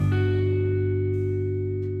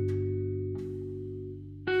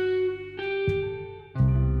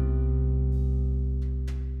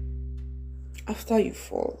after you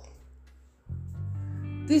fall.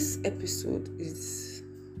 This episode is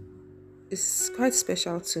quite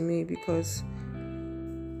special to me because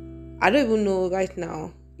I don't even know right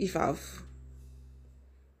now if I've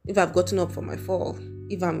gotten up from my fall,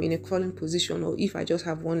 if I'm in a crawling position, or if I just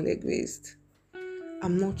have one leg raised.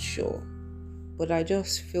 I'm not sure, but I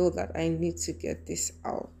just feel that I need to get this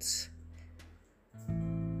out.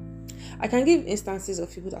 I can give instances of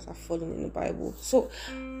people that have fallen in the Bible. So,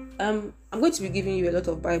 I'm going to be giving you a lot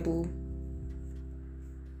of Bible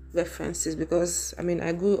references because,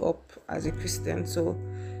 I grew up as a Christian, so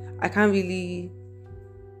I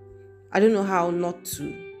don't know how not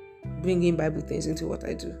to bring in Bible things into what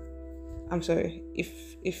I do. I'm sorry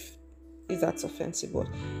if that's offensive, but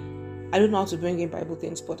I don't know how to bring in Bible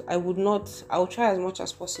things, but I will try as much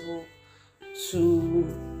as possible to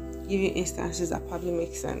give you instances that probably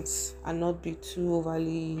make sense and not be too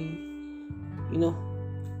overly,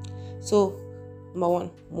 So, number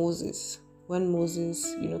one, Moses. When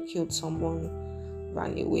Moses, killed someone,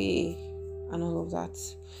 ran away, and all of that.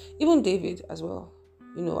 Even David as well.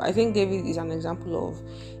 I think David is an example of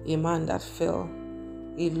a man that fell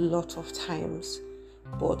a lot of times,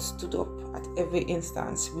 but stood up at every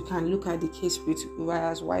instance. We can look at the case with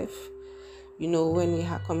Uriah's wife, when he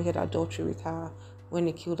had committed adultery with her, when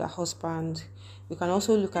he killed her husband. We can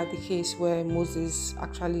also look at the case where Moses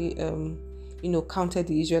actually, counted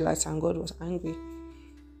the Israelites and God was angry.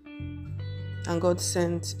 And God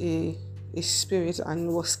sent a spirit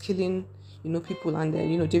and was killing, people, and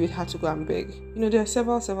then, David had to go and beg. There are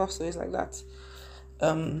several stories like that.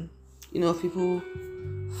 People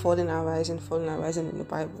falling and rising in the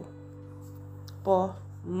Bible. But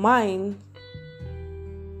mine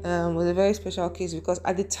was a very special case because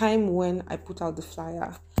at the time when I put out the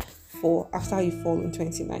flyer for After You Fall in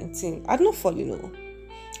 2019, I'd not fallen,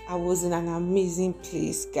 I was in an amazing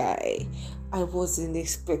place, guy. I was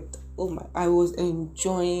I was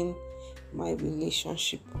enjoying my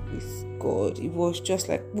relationship with God. It was just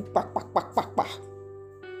like back. But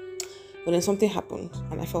then something happened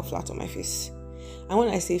and I fell flat on my face. And when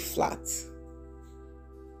I say flat,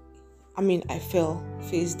 I fell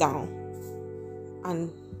face down.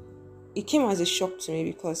 And it came as a shock to me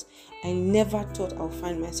because I never thought I would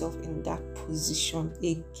find myself in that position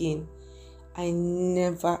again. I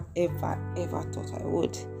never, ever thought I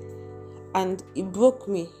would. And it broke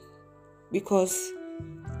me because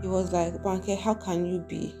it was like, Banke, how can you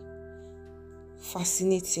be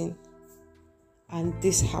fascinating and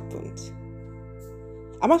this happened?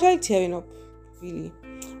 I'm actually tearing up, really.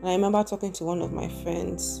 And I remember talking to one of my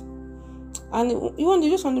friends, and they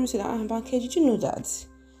just wanted me to say that, Banke, did you know that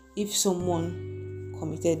if someone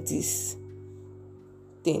committed this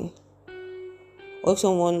thing, or if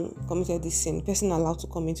someone committed this sin, the person allowed to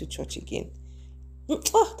come into church again?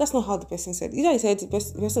 Oh, that's not how the person said. Either he said the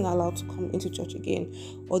person allowed to come into church again,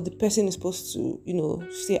 or the person is supposed to,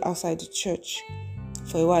 stay outside the church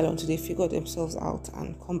for a while until they figure themselves out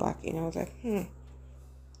and come back in. I was like,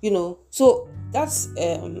 So that's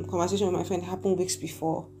conversation with my friend happened weeks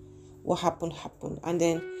before what happened. And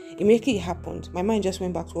then immediately it happened. My mind just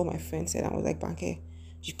went back to what my friend said. I was like, Banke,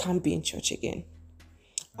 you can't be in church again.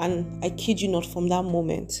 And I kid you not, from that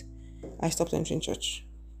moment, I stopped entering church.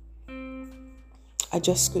 I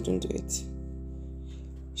just couldn't do it.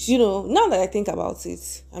 Now that I think about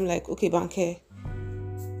it, I'm like, okay, Banke,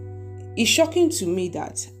 it's shocking to me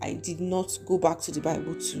that I did not go back to the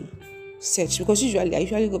Bible to search, because I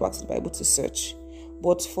usually go back to the Bible to search.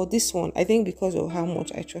 But for this one, I think because of how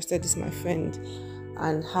much I trusted this my friend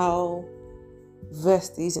and how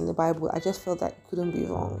versed he is in the Bible, I just felt that it couldn't be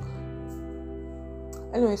wrong.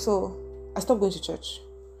 Anyway, so I stopped going to church.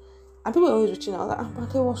 And people were always reaching out, like,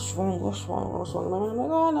 okay, what's wrong? I'm like,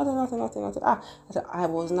 oh, nothing. I said, I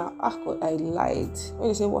was not, God, I lied. When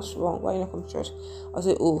they say, what's wrong? Why are you not coming to church? I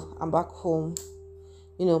say, oh, I'm back home.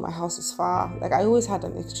 My house is far. Like, I always had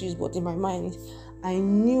an excuse, but in my mind, I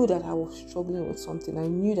knew that I was struggling with something. I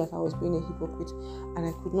knew that I was being a hypocrite, and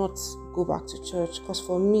I could not go back to church. Because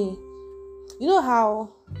for me, I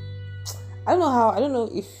don't know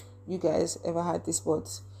if you guys ever had this, but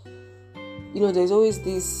there's always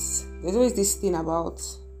this thing about,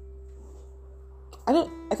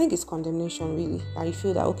 I think it's condemnation, really. That you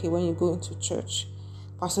feel that, okay, when you go into church,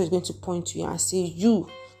 pastor is going to point to you and say,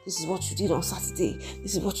 this is what you did on Saturday,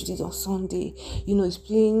 this is what you did on Sunday. He's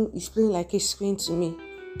playing like a screen to me.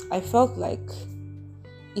 I felt like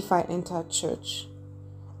if I entered church,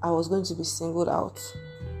 I was going to be singled out,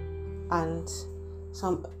 and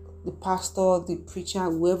the pastor, the preacher,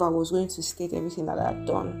 whoever was going to state everything that I had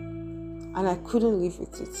done. And I couldn't live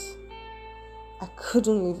with it.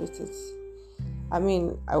 I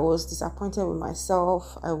mean, I was disappointed with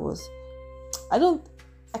myself. I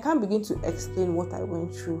can't begin to explain what I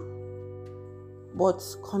went through. But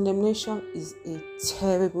condemnation is a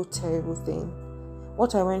terrible, terrible thing.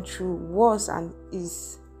 What I went through was and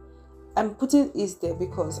is, I'm putting is there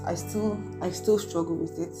because I still struggle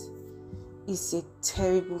with it. It's a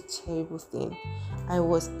terrible, terrible thing. I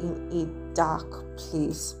was in a dark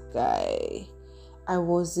place, guy. I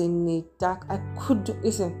could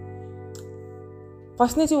listen.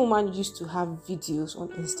 Fascinating Woman used to have videos on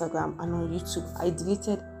Instagram and on YouTube. I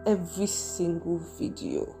deleted every single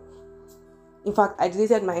video. In fact, I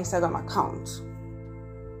deleted my Instagram account.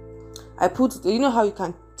 You know how you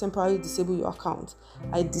can temporarily disable your account?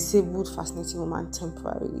 I disabled Fascinating Woman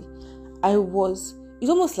temporarily. It's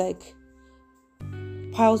almost like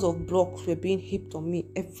piles of blocks were being heaped on me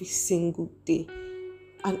every single day.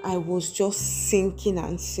 And I was just sinking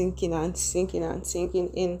and sinking and sinking and sinking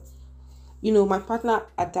in. You know, my partner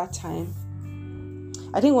at that time,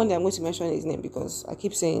 I think one day I'm going to mention his name because I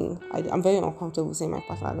keep saying, I'm very uncomfortable saying my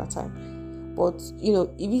partner at that time. But, you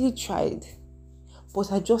know, he really tried.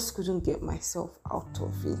 But I just couldn't get myself out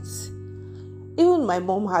of it. Even my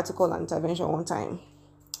mom had to call an intervention one time.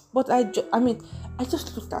 But I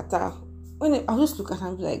just looked at her. I just look at her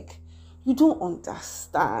and be like, you don't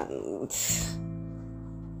understand.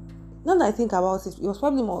 Now that I think about it, it was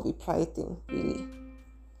probably more of a pride thing, really.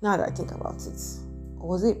 Now that I think about it,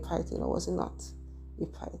 was it a pride thing or was it not a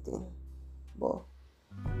pride thing? But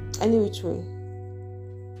any which way,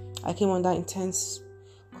 I came under intense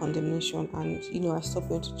condemnation, and I stopped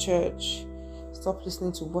going to church, stopped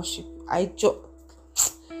listening to worship. The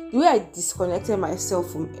way I disconnected myself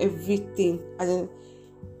from everything, as in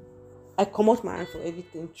I come out my hand for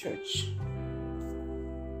everything church.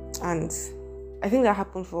 And I think that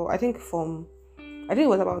happened it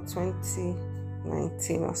was about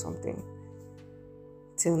 2019 or something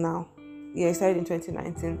till now. Yeah, it started in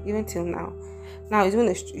 2019, even till now. Now it's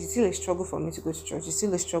still a struggle for me to go to church. It's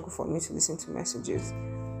still a struggle for me to listen to messages.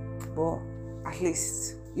 But at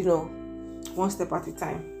least, one step at a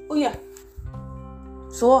time. Oh yeah.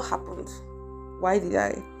 So what happened? Why did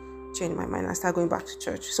I change my mind and start going back to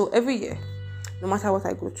church? So every year, no matter what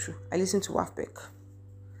I go through, I listen to WAFBEC.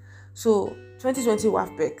 So 2020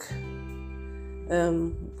 WAFBEC,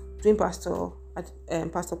 doing Pastor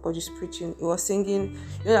Pudge's preaching, he was singing,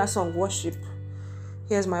 that song, Worship.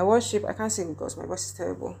 Here's my worship. I can't sing because my voice is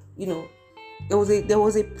terrible. There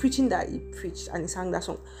was a preaching that he preached and he sang that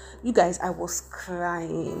song. You guys, I was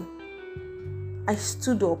crying. I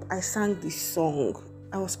stood up, I sang this song.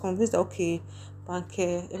 I was convinced that, okay,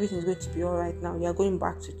 Banke, everything's going to be all right now. You're going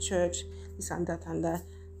back to church, this and that and that.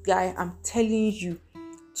 Guy, I'm telling you,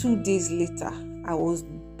 2 days later, I was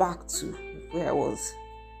back to where I was.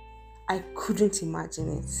 I couldn't imagine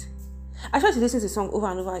it. I tried to listen to the song over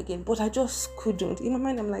and over again, but I just couldn't. In my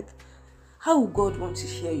mind, I'm like, how would God want to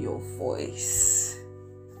hear your voice?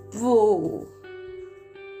 Bro,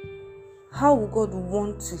 how would God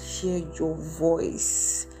want to hear your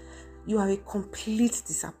voice? You are a complete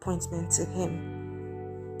disappointment to him.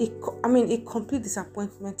 A complete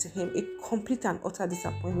disappointment to him. A complete and utter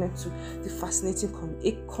disappointment to the fascinating community.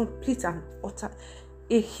 A complete and utter,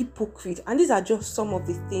 a hypocrite. And these are just some of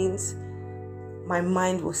the things my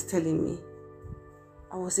mind was telling me.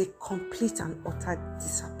 I was a complete and utter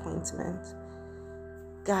disappointment.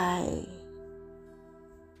 Guy,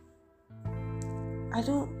 I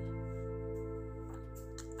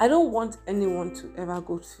don't want anyone to ever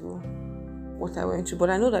go through what I went through, but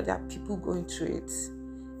I know that there are people going through it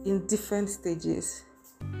in different stages.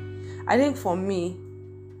 I think for me,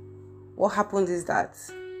 what happened is that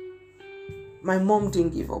my mom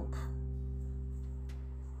didn't give up.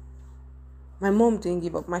 My mom didn't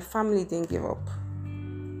give up. My family didn't give up.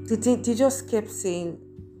 They just kept saying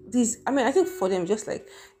this. I think for them, just like,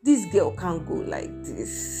 this girl can't go like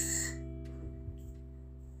this.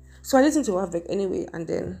 So I listened to WAFBEC anyway, and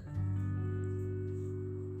then,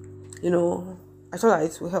 I thought that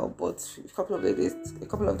it would help, but a couple of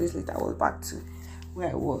days later, I was back to where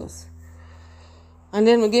I was. And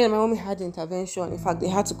then again, my mom had intervention. In fact, they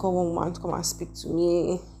had to call one woman to come and speak to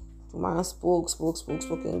me. The man spoke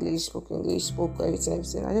English, spoke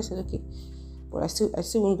everything. I just said, okay, but I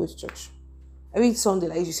still won't go to church. Every Sunday,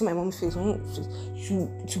 like, you see my mom's face,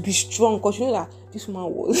 to be strong, because you know that this woman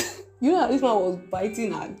was,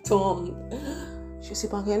 biting her tongue. She said,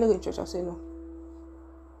 "Banky, you're not going to church." I said, no.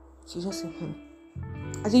 She just said,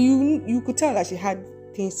 I said, you could tell that she had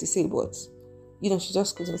things to say, but, she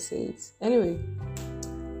just couldn't say it. Anyway,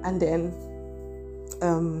 and then,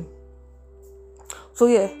 so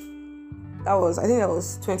yeah, I think that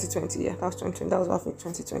was 2020. Yeah, that was 2020. That was roughly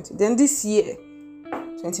 2020. Then this year,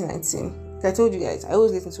 2019. Like I told you guys, I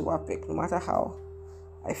always listen to WAPEC no matter how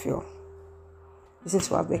I feel. Listen to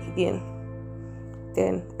WAPEC again.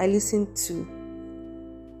 Then I listened to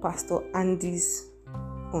Pastor Andy's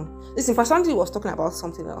own. Listen, Pastor Andy was talking about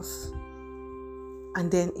something else. And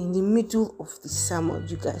then in the middle of the sermon,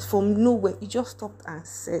 you guys, from nowhere, he just stopped and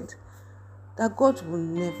said that God will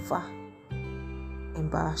never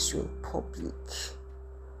embarrass you in public.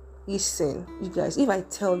 Listen, you guys, if I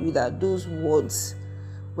tell you that those words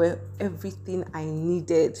were everything I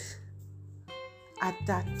needed at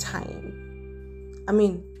that time, I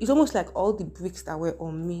mean, it's almost like all the bricks that were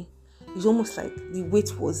on me, it's almost like the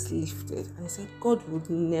weight was lifted. And he said, God would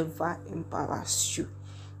never embarrass you.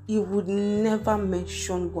 He would never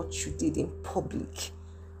mention what you did in public.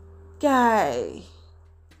 Guy,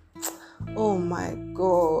 oh my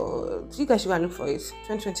God. You guys should go and look for it.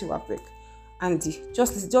 2020 WAPEC. Andy.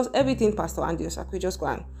 Just everything Pastor Andy Osakwe, just go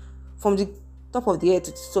and, from the top of the head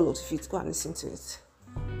to the sole of the feet, go and listen to it.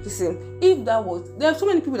 Listen, if that was, there are so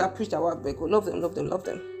many people that preach that WAPEC. Love them, love them, love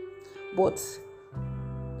them. But,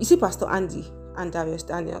 you see Pastor Andy and Darius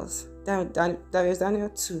Daniel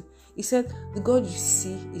too. He said, the God you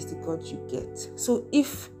see is the God you get. So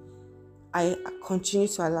if I continue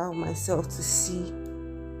to allow myself to see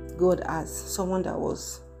God as someone that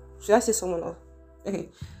was, should I say someone else? Okay.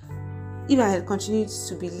 If I had continued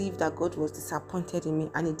to believe that God was disappointed in me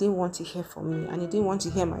and he didn't want to hear from me and he didn't want to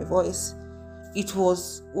hear my voice, it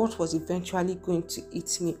was what was eventually going to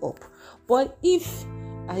eat me up. But if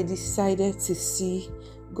I decided to see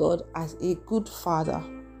God as a good father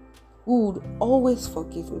who would always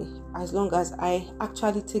forgive me as long as I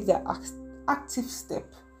actually take that active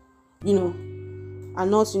step, and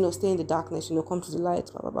not, stay in the darkness, come to the light,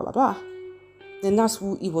 blah, blah, blah, blah, blah, then that's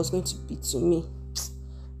who he was going to be to me.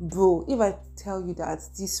 Bro, if I tell you that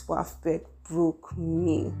this WAPEC broke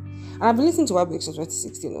me, and I've been listening to WAPEC since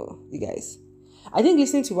 2016, you guys. I think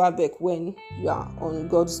listening to WAPEC when you are on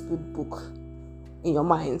God's good book in your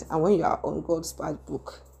mind and when you are on God's bad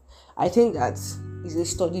book, I think that is a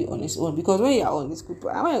study on its own, because when you are on this good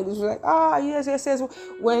book, and when you're like, yes,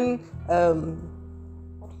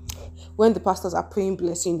 when the pastors are praying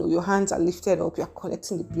blessing, your hands are lifted up, you're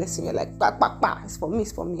collecting the blessing, you're like, bah, bah, bah, it's for me.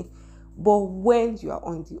 But when you are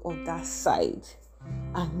on the other side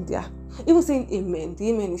and they're even saying amen, the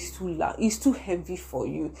amen is too loud, it's too heavy for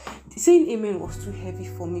you. Saying amen was too heavy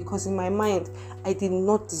for me because in my mind, I did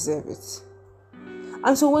not deserve it.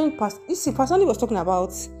 And so when Pastor Andy was talking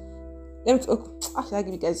about, actually I'll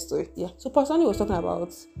give you guys a story. Yeah. So Pastor Andy was talking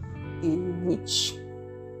about a witch,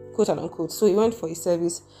 quote and unquote. So he went for his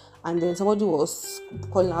service and then somebody was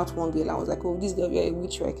calling out one girl and was like, oh, this girl, you're a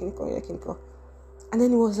witch, you're a clinical. And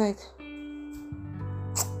then he was like,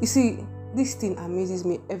 you see, this thing amazes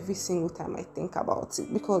me every single time I think about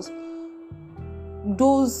it, because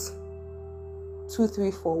those 2,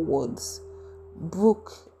 3, 4 words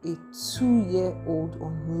broke a 2-year-old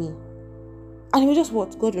on me. And it was just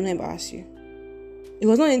what? God will not embarrass you. It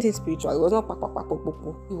was not anything spiritual. It was not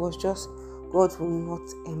It was just, God will not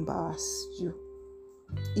embarrass you.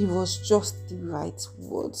 It was just the right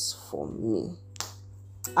words for me.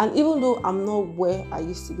 And even though I'm not where I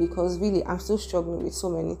used to be, because really I'm still struggling with so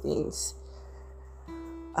many things,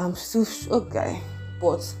 I'm still okay.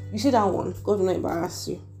 But you see that one, God will not embarrass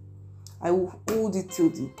you. I will hold it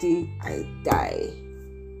till the day I die.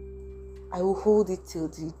 I will hold it till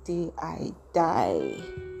the day I die.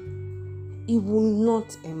 It will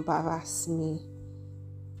not embarrass me.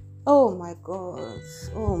 Oh my God.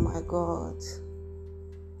 Oh my God.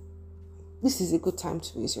 This is a good time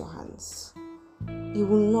to raise your hands. It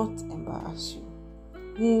will not embarrass you.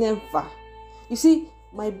 Never. You see,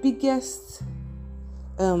 my biggest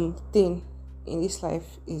thing in this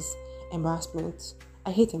life is embarrassment.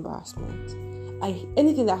 I hate embarrassment.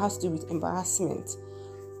 Anything that has to do with embarrassment,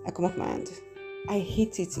 I come off my hand. I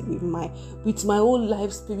hate it with my whole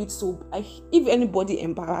life spirit. So if anybody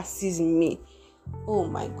embarrasses me, oh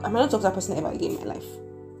my God, I might not talk to that person ever again in my life.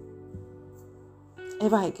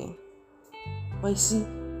 Ever again. But you see,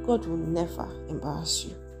 God will never embarrass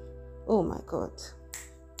you. Oh my God.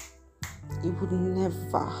 He would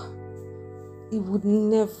never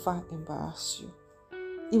embarrass you.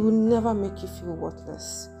 It will never make you feel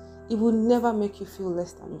worthless. It will never make you feel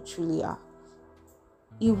less than you truly are.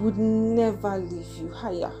 It would never leave you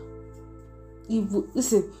higher.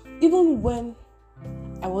 Listen, even when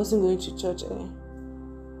I wasn't going to church,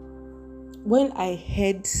 when I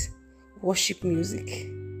heard worship music,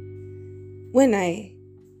 when I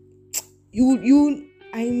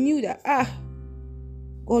knew that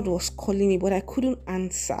God was calling me, but I couldn't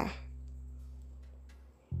answer.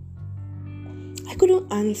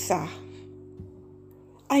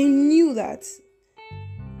 I knew that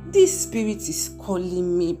this spirit is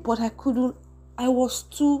calling me, but I couldn't. I was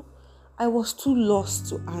too lost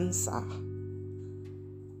to answer.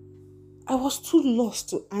 I was too lost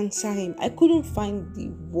to answer him. I couldn't find the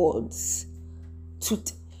words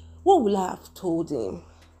what will I have told him?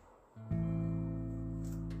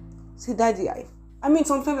 Say, Daddy, I think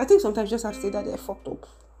sometimes you just have to say, Daddy, I fucked up.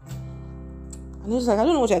 And he's like, I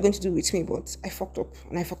don't know what you're going to do with me, but I fucked up,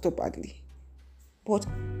 and I fucked up badly. But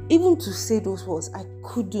even to say those words, I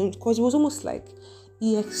couldn't, because it was almost like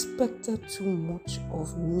he expected too much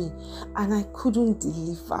of me, and I couldn't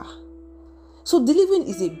deliver. So delivering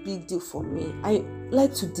is a big deal for me. I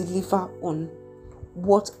like to deliver on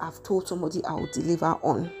what I've told somebody I will deliver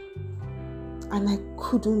on. And I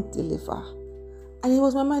couldn't deliver. And it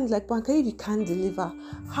was my mind like, Banka, if you can't deliver,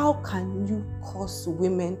 how can you cause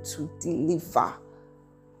women to deliver?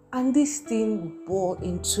 And this thing bore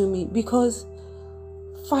into me, because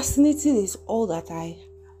fascinating is all that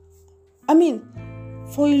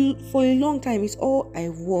for a long time, it's all I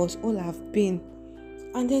was, all I've been.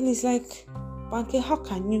 And then it's like, Banka, how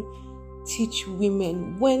can you teach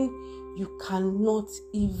women when you cannot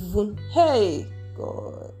even, hey,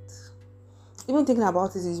 God. Even thinking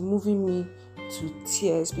about it is moving me to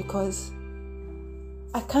tears, because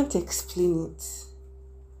I can't explain it.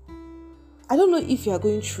 I don't know if you are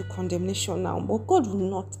going through condemnation now, but God will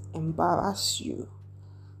not embarrass you.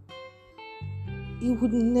 He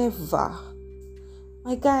would never.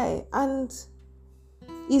 My guy, and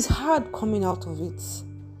it's hard coming out of it.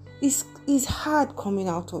 It's hard coming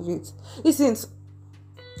out of it. Listen,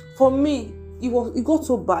 for me, it got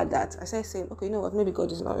so bad that I started saying, okay, you know what, maybe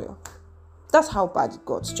God is not real. That's how bad it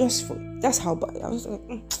got. That's how bad. I was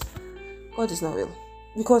like, God is not real.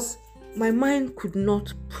 Because my mind could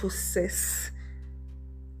not process.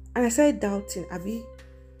 And I started doubting, Abby,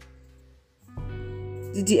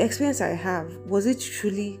 the experience I have, was it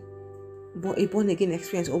truly a born-again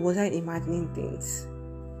experience, or was I imagining things?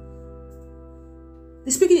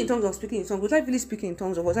 The speaking in tongues, was I really speaking in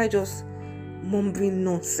tongues, or was I just mumbling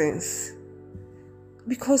nonsense?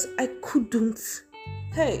 Because I couldn't.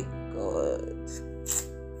 Hey, God.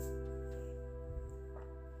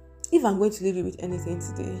 If I'm going to leave you with anything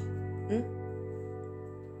today,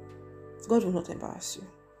 God will not embarrass you.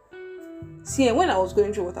 See, when I was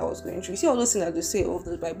going through what I was going through, you see all those things that they say of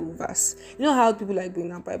the Bible verse. You know how people like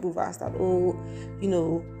bringing up Bible verse that,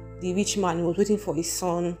 the rich man was waiting for his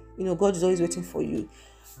son. God is always waiting for you.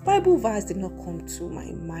 Bible verse did not come to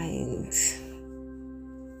my mind.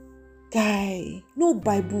 Guy, no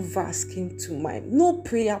Bible verse came to mind. No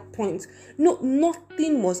prayer point. No,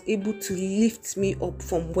 nothing was able to lift me up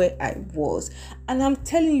from where I was. And I'm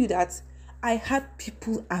telling you that I had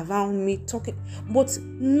people around me talking, but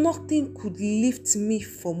nothing could lift me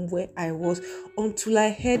from where I was until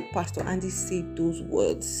I heard Pastor Andy say those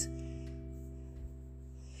words.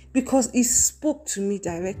 Because he spoke to me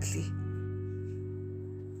directly.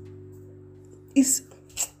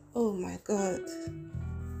 Oh my God.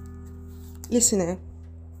 Listen,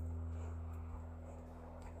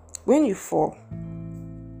 when you fall,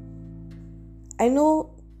 I know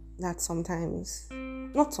that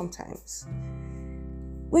not sometimes,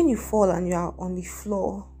 when you fall and you are on the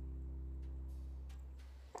floor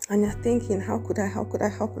and you're thinking, how could I?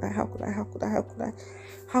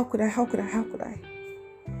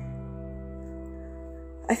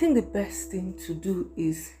 I think the best thing to do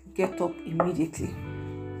is get up immediately.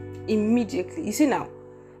 You see now,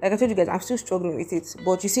 like I told you guys, I'm still struggling with it.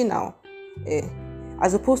 But you see now,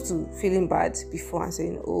 as opposed to feeling bad before and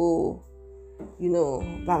saying, blah,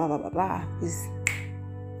 blah, blah, blah, blah, is,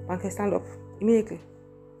 man can stand up immediately.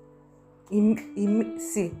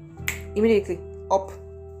 Immediately. Up.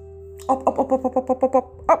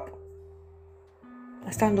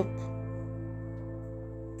 Stand up.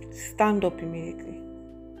 Stand up immediately.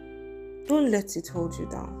 Don't let it hold you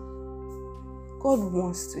down. God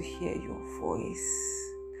wants to hear your voice.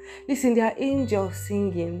 Listen, there are angels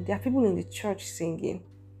singing. There are people in the church singing.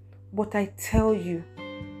 But I tell you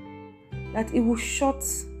that it will shut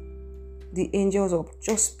the angels up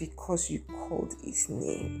just because you called his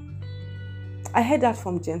name. I heard that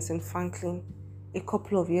from Jensen Franklin a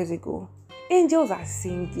couple of years ago. Angels are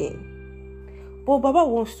singing. But Baba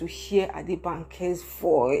wants to hear Adebanke's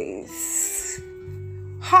voice.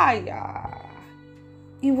 Higher.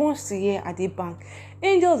 He wants to hear Adebank.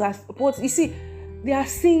 Angels are, but you see, they are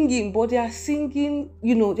singing, but they are singing,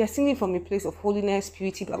 they're singing from a place of holiness,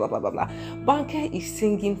 purity, blah, blah, blah, blah, blah. Banker is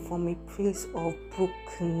singing from a place of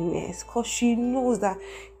brokenness, because she knows that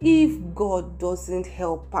if God doesn't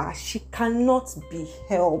help her, she cannot be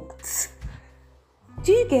helped.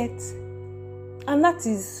 Do you get? And that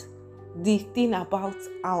is the thing about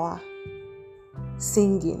our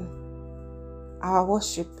singing, our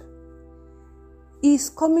worship.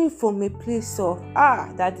 Is coming from a place of,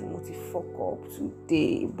 daddy want to fuck up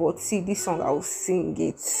today, but see this song, I will sing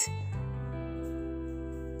it.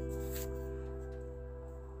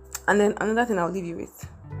 And then another thing I'll leave you with.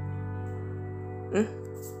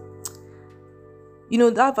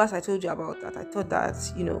 That verse I told you about, that I thought that,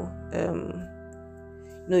 you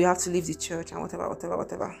have to leave the church and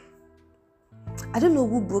whatever. I don't know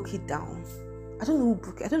who broke it down. I don't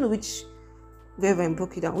know which reverend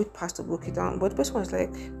broke it down, which pastor broke it down. But the person was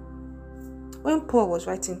like, when Paul was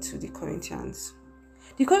writing to the Corinthian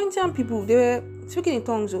people, they were speaking in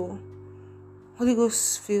tongues, Holy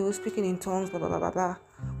Ghost filled, speaking in tongues, blah, blah, blah, blah, blah.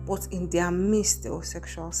 But in their midst, there was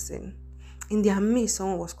sexual sin. In their midst,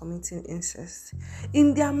 someone was committing incest.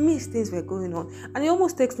 In their midst, things were going on. And it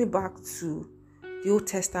almost takes me back to the Old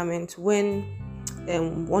Testament when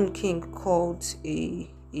one king called a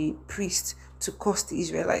priest to curse the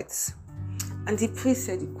Israelites. And the priest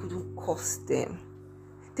said he couldn't curse them.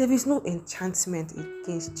 There is no enchantment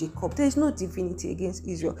against Jacob. There is no divinity against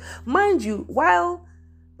Israel. Mind you, while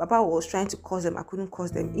Baba was trying to curse them, I couldn't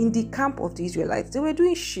curse them. In the camp of the Israelites, they were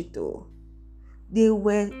doing shit though. They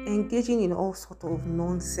were engaging in all sort of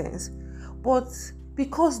nonsense. But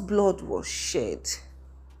because blood was shed,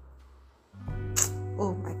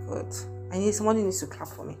 oh my God, somebody needs to clap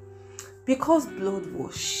for me. Because blood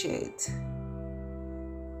was shed,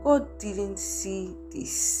 God didn't see the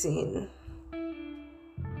sin.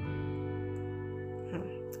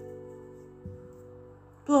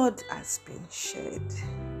 Blood has been shed.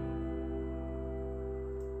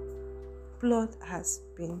 Blood has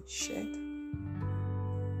been shed.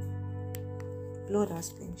 Blood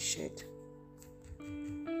has been shed.